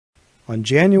On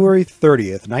January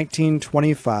 30th,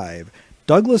 1925,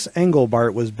 Douglas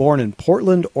Engelbart was born in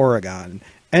Portland, Oregon.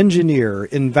 Engineer,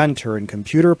 inventor, and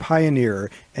computer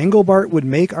pioneer, Engelbart would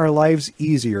make our lives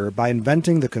easier by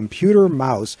inventing the computer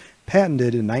mouse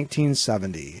patented in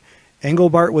 1970.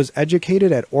 Engelbart was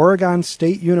educated at Oregon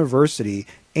State University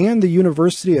and the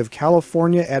University of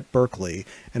California at Berkeley,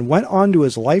 and went on to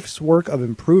his life's work of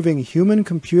improving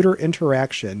human-computer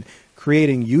interaction,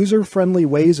 creating user-friendly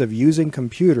ways of using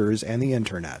computers and the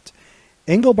Internet.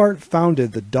 Engelbart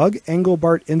founded the Doug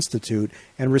Engelbart Institute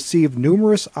and received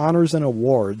numerous honors and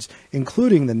awards,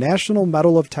 including the National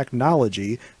Medal of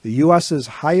Technology, the U.S.'s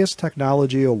highest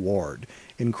technology award.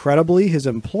 Incredibly, his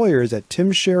employers at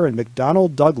Timshare and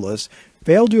McDonnell Douglas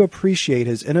failed to appreciate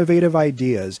his innovative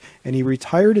ideas, and he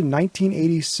retired in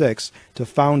 1986 to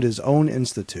found his own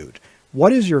institute.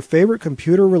 What is your favorite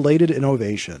computer-related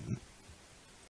innovation?